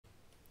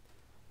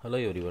Hello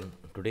everyone.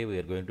 Today we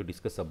are going to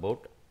discuss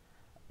about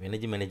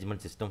energy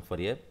management system for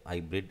a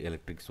hybrid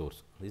electric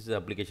source. This is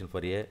application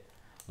for a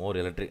more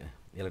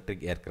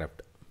electric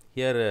aircraft.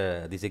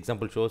 Here this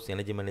example shows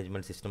energy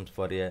management systems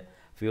for a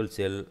fuel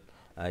cell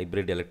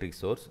hybrid electric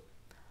source,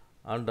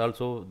 and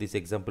also this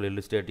example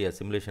illustrates a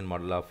simulation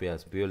model of a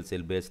fuel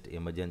cell based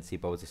emergency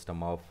power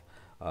system of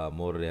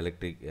more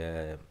electric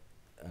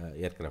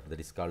aircraft, that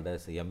is called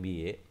as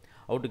MEA.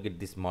 How to get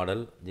this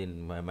model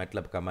in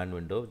Matlab command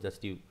window?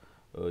 Just you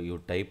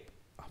type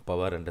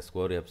power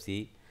underscore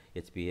FC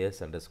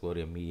HPS underscore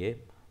MEA,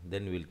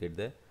 then we will get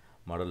the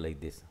model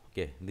like this.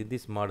 Okay,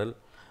 this model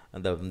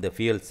and the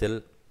fuel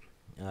cell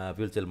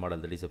model,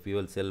 that is a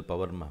fuel cell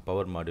power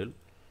module.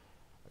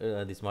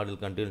 This model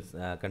contains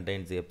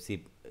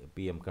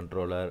FCPM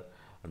controller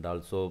and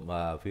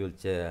also fuel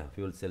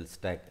cell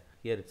stack.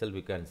 Here itself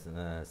we can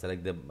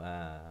select the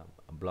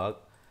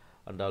block,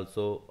 and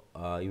also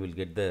you will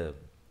get the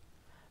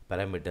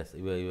parameters.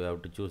 You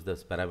have to choose the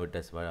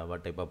parameters,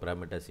 what type of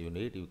parameters you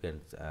need. You can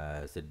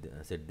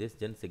set this.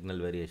 Then signal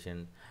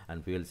variation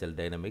and fuel cell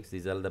dynamics,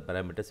 these are the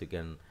parameters you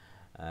can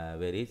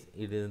vary.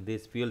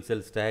 This fuel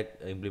cell stack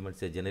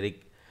implements a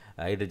generic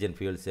hydrogen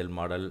fuel cell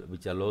model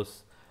which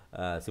allows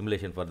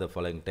simulation for the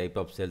following type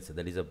of cells,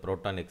 that is a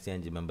proton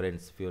exchange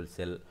membranes fuel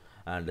cell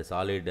and a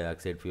solid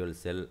oxide fuel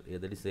cell,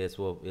 that is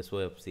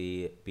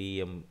SOFC,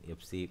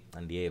 PMFC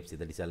and AFC,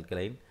 that is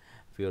alkaline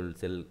fuel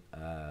cell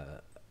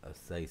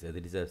size.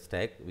 That is a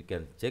stack we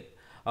can check.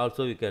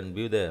 Also we can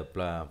view the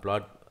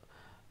plot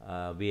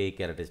VI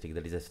characteristic,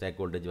 that is a stack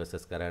voltage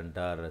versus current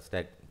or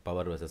stack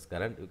power versus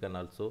current. You can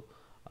also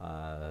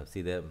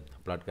see the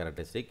plot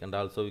characteristic, and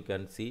also we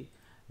can see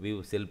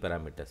view cell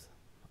parameters,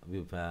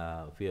 view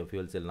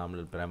fuel cell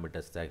nominal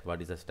parameters, stack,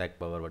 what is the stack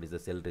power, what is the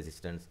cell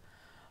resistance,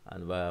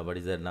 and what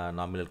is the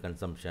nominal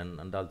consumption,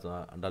 and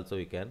also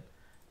we can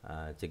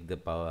check the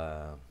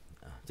power,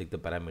 check the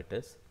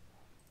parameters.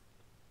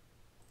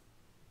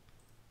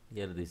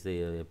 Here this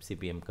is a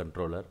FCPM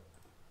controller.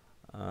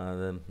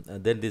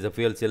 Then this a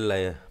fuel cell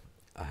a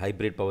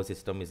hybrid power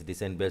system is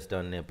designed based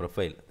on a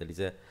profile, that is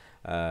a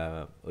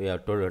we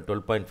have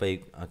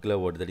 12.5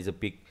 kilowatt, that is a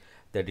peak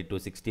 30 to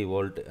 60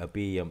 volt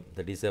PEM,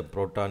 that is a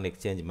proton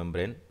exchange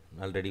membrane.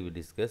 Already we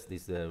discussed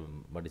this.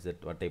 What is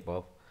that? What type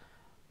of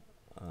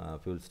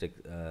fuel stack?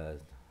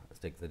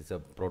 That is a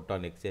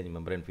proton exchange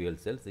membrane fuel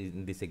cells.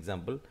 In this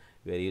example,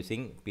 we are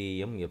using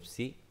PEM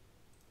FC,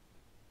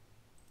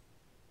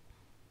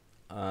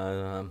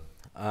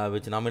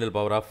 which nominal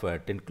power of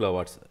 10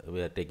 kilowatts we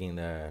are taking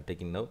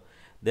now.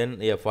 Then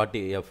a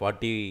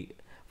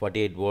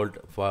 48 volt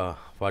for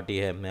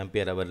 40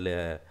 ampere hour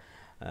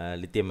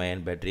lithium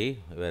ion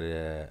battery we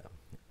are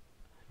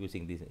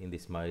using this in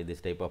this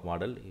type of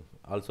model.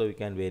 Also we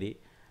can vary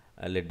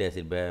lead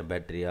acid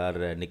battery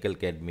or nickel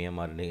cadmium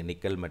or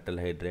nickel metal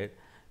hydride.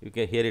 You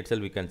can, here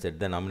itself we can set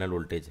the nominal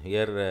voltage.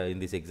 Here in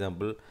this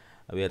example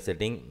we are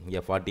setting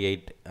a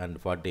 48 and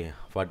 40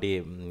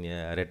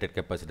 rated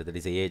capacitor, that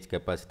is a AH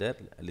capacitor,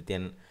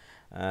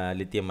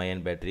 lithium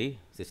ion battery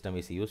system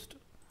is used.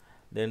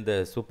 Then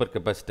the super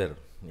capacitor,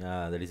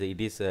 that is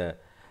it is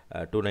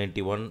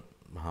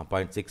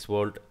 291.6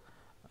 volt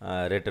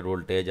rated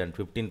voltage and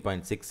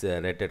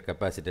 15.6 rated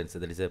capacitance,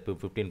 that is a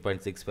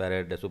 15.6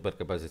 farad super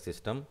capacitor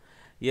system.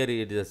 Here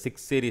it is a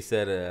 6 series we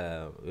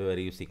are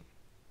using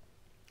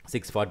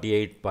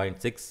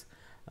 648.6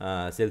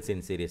 cells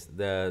in series.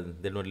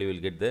 Then only we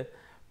will get the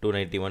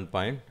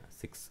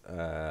 291.6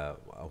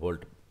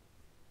 volt.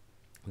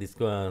 This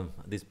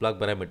block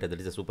parameter, that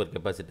is a super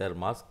capacitor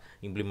mask,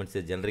 implements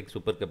a generic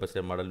super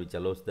capacitor model which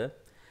allows the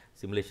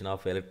simulation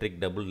of electric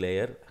double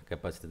layer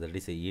capacitor, that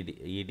is a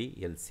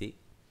EDLC.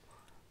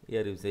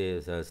 Here you say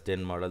a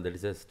Sten model, that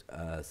is a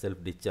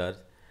self discharge.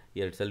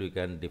 Here itself we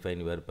can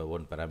define your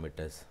own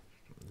parameters.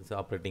 This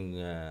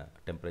operating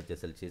temperature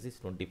Celsius is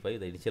 25,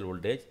 the initial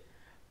voltage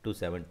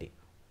 270.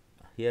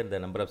 Here the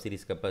number of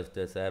series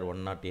capacitors are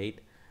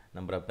 108,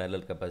 number of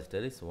parallel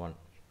capacitor is 1.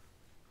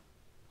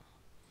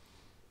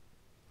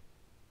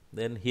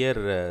 Then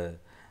here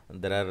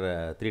there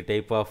are 3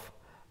 type of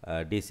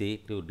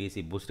DC to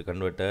DC boost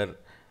converter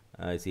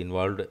is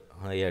involved.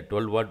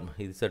 12 watt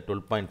is a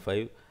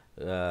 12.5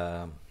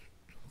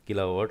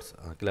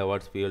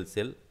 kilowatts fuel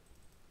cell,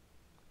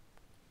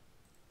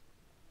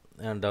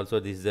 and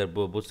also this is a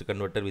boost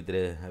converter with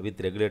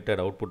regulated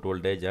output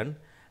voltage and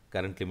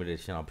current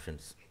limitation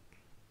options.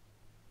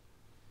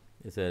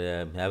 It's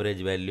a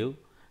average value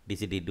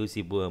DC to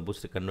DC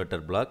boost converter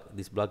block.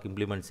 This block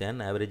implements an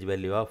average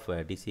value of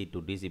DC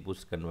to DC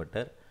boost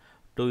converter.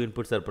 2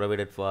 inputs are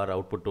provided for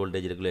output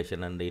voltage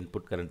regulation and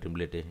input current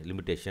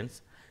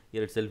limitations.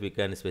 Here itself we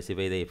can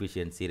specify the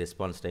efficiency,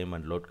 response time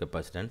and load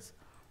capacitance.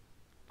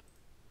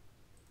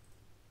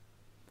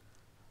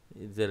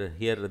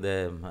 Here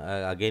the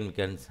again we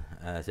can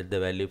set the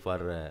value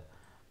for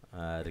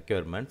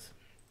requirements.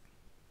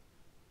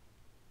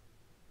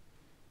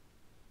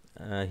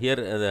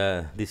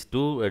 Here these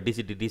two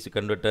DC to DC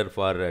converter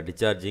for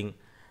discharging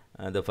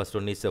The first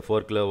one is a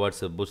 4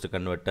 kilowatts boost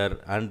converter,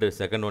 and the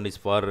second one is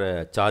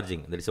for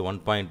charging. There is a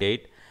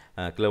 1.8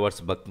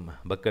 kilowatts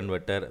buck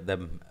converter,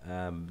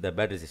 the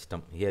battery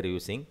system here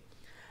using.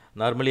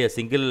 Normally, a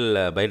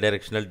single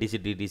bidirectional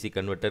DC to DC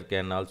converter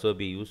can also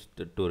be used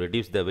to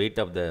reduce the weight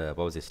of the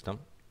power system.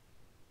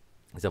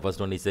 So first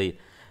one is a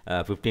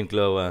 15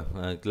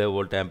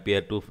 kilovolt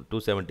ampere to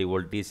 270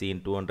 volt DC in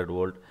 200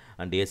 volt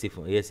and AC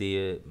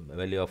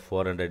value of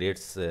 400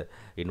 Hz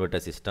inverter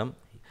system,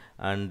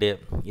 and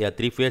yeah,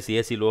 three-phase uh,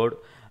 AC load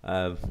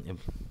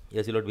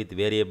with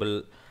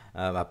variable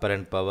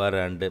apparent power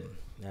and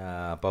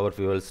power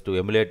fuels to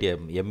emulate a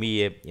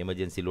MEA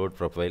emergency load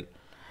profile,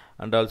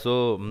 and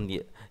also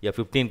a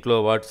 15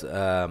 kilowatts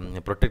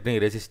protecting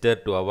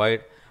resistor to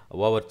avoid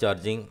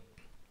overcharging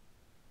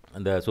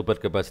the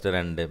supercapacitor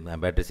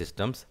and battery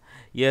systems.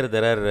 Here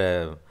there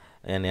are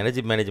an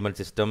energy management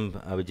system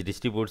which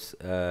distributes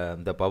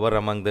the power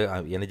among the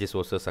energy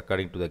sources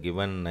according to the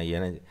given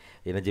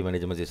energy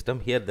management system.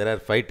 Here there are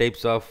 5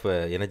 types of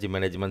energy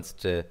management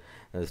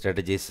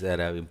strategies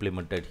are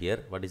implemented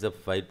here. What is the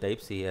 5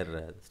 types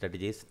here?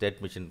 Strategies: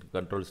 state machine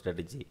control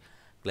strategy,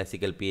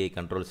 classical PI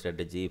control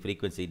strategy,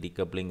 frequency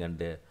decoupling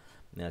and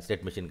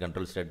state machine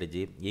control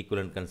strategy,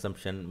 equivalent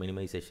consumption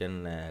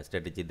minimization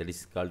strategy, that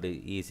is called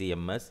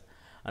ECMS,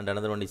 and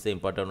another one is the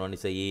important one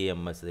is the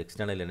EMS, the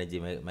external energy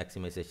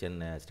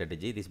maximization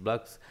strategy. These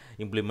blocks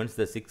implements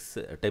the 6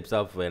 types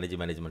of energy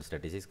management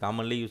strategies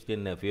commonly used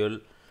in fuel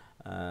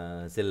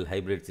cell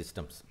hybrid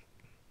systems.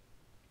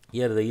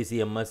 Here the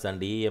ECMS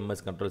and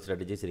EMS control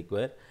strategies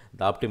require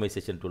the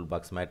optimization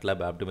toolbox, Matlab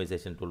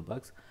optimization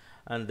toolbox,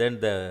 and then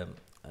the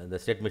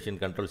state machine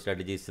control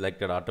strategy is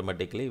selected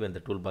automatically when the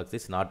toolbox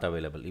is not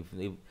available.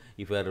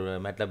 If your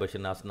Matlab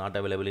machine is not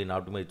available in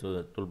optimized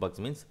toolbox,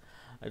 means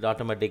it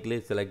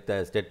automatically select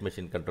the state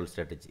machine control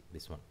strategy,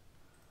 this one.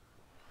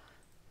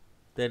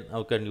 Then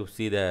how can you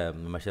see the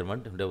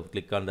measurement?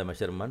 Click on the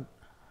measurement,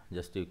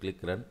 just you click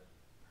run.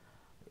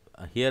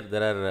 Here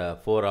there are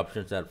 4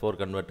 options, or 4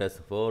 converters,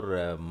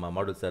 4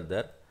 modules are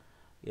there.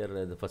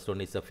 Here the first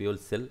one is a fuel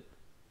cell.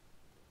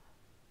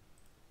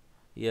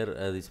 Here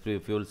this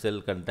fuel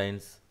cell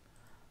contains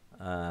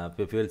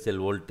fuel cell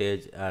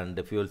voltage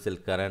and fuel cell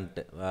current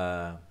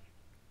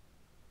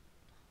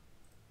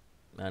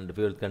and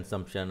fuel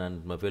consumption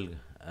and fuel.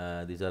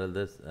 These are all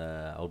the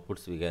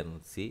outputs we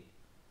can see.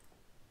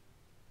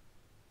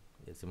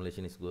 The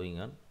simulation is going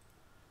on.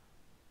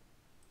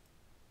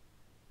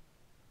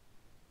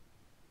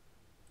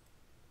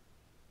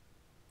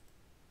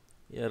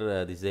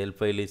 Here this help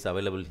file is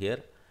available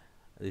here.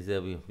 This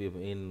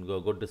is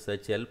go to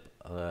search help,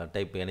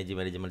 type energy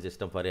management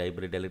system for a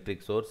hybrid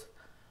electric source.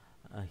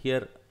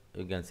 Here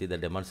you can see the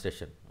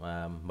demonstration,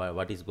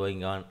 what is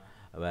going on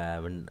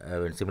when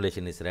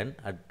simulation is run.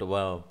 At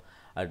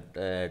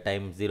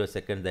time 0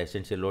 seconds, the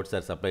essential loads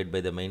are supplied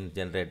by the main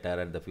generator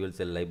and the fuel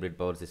cell hybrid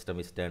power system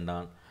is turned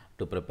on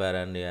to prepare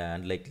an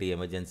unlikely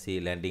emergency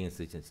landing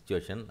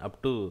situation.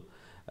 Up to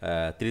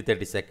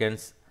 330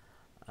 seconds,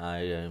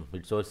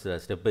 it shows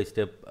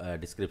step-by-step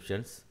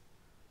descriptions.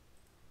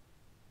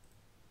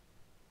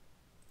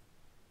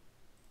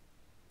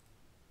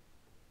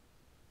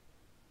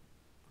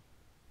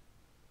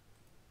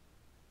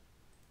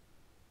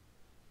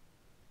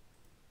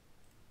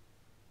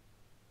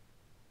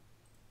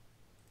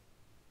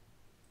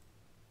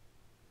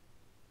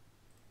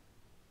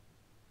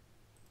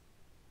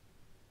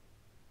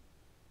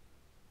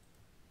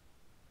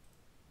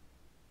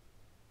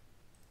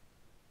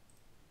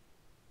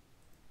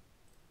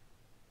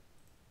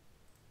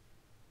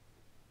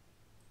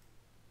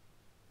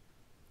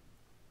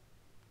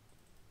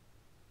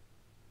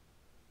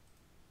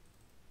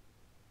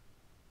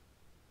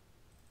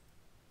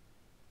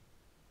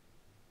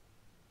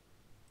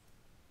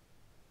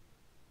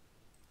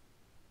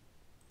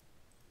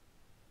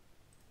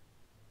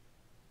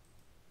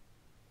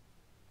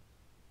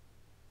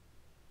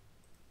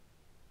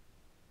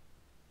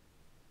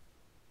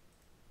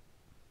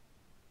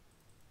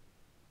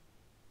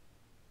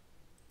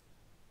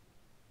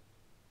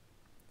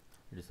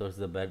 It shows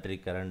the battery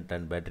current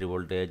and battery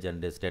voltage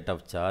and the state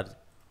of charge.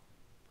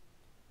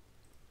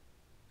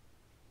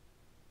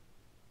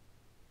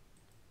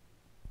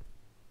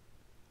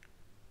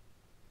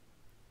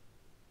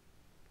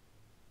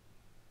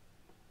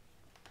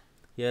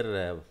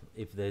 Here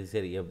if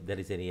there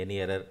is any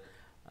error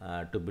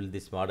to build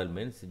this model,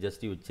 means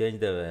just you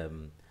change the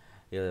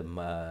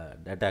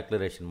data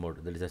acceleration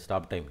mode, that is a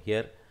stop time.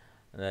 Here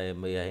I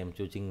am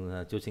choosing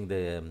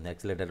the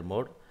accelerator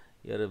mode.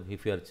 Here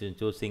if you are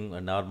choosing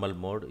a normal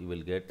mode, you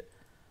will get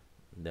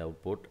the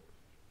output.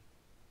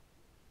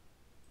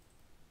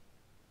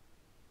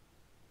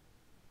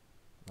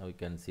 Now you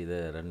can see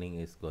the running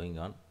is going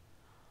on.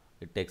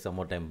 It takes some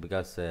more time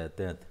because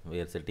we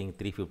are setting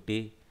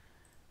 350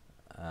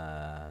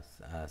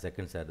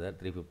 seconds are there,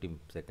 350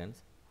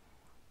 seconds.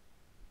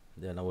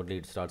 Then only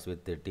it starts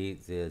with the T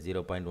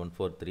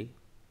 0.143.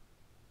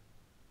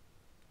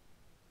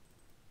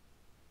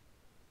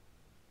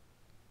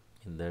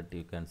 In that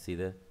you can see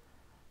the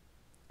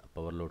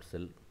power load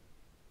cell.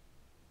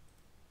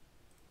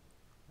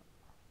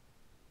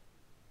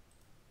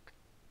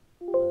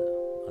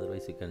 Otherwise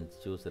Otherwise you can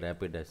choose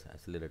rapid as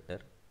accelerator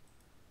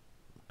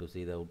to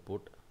see the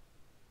output.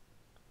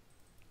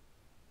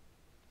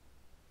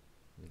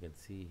 You can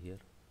see here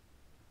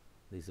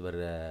these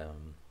were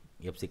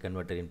FC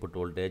converter input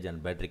voltage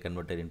and battery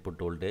converter input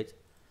voltage.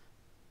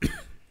 If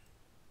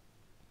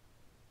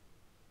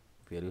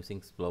you are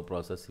using slow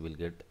process, you will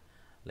get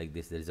like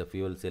this. There is a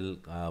fuel cell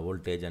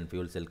voltage and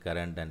fuel cell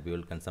current and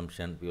fuel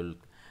consumption,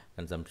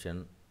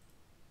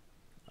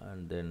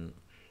 and then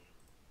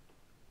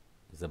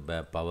is a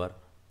power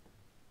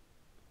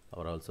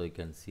also you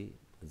can see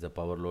is a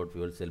power load,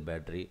 fuel cell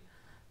battery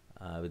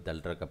with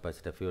ultra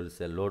capacitor, fuel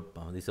cell load.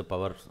 This is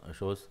power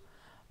shows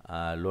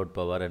load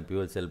power and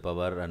fuel cell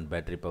power and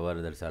battery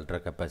power. There is ultra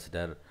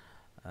capacitor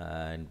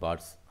in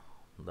parts.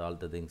 All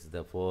the things,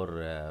 the four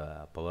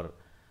power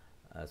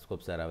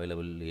scopes are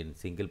available in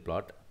single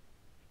plot.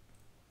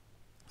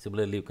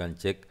 Similarly, you can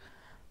check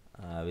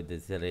with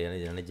this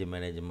energy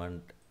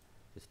management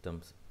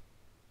systems.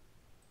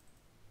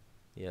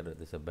 Here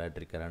this is a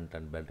battery current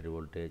and battery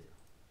voltage.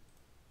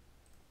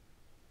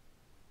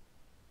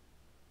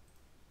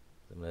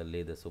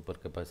 Similarly, the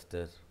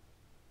supercapacitor,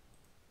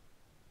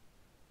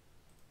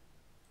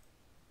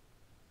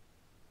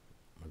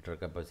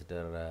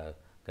 ultracapacitor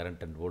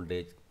current and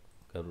voltage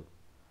curve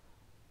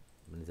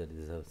means that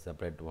this is a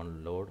separate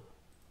one load.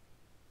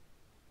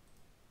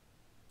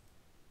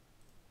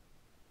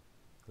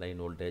 Line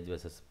voltage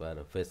versus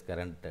phase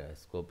current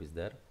scope is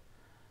there.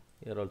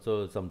 Here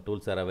also some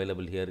tools are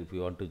available here. If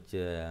you want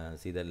to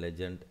see the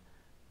legend,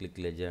 click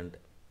legend.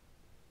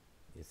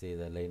 You see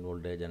the line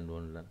voltage and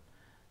one.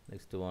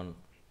 Next one,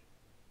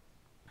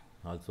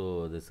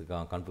 also this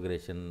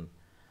configuration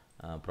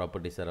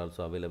properties are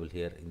also available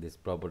here. In these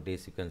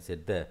properties you can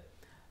set the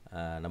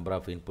number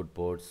of input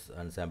ports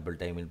and sample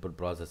time, input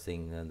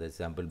processing, and the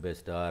sample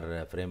based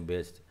or frame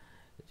based.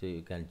 So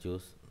you can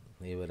choose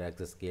your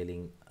access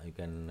scaling. You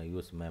can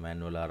use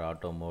manual or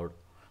auto mode.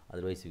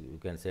 Otherwise you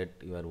can set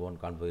your own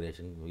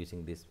configuration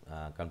using this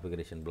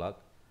configuration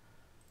block.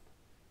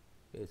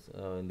 Okay,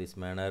 so in this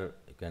manner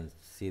you can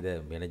see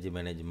the energy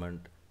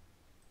management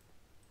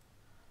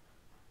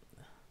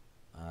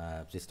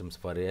systems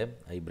for a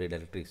hybrid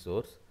electric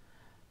source.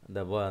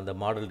 The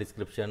model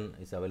description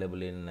is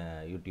available in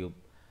YouTube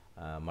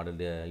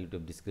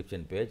YouTube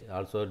description page.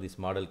 Also this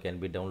model can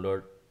be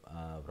downloaded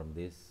from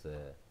this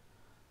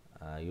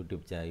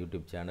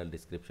YouTube channel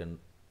description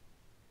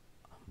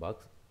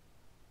box.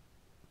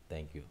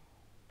 Thank you.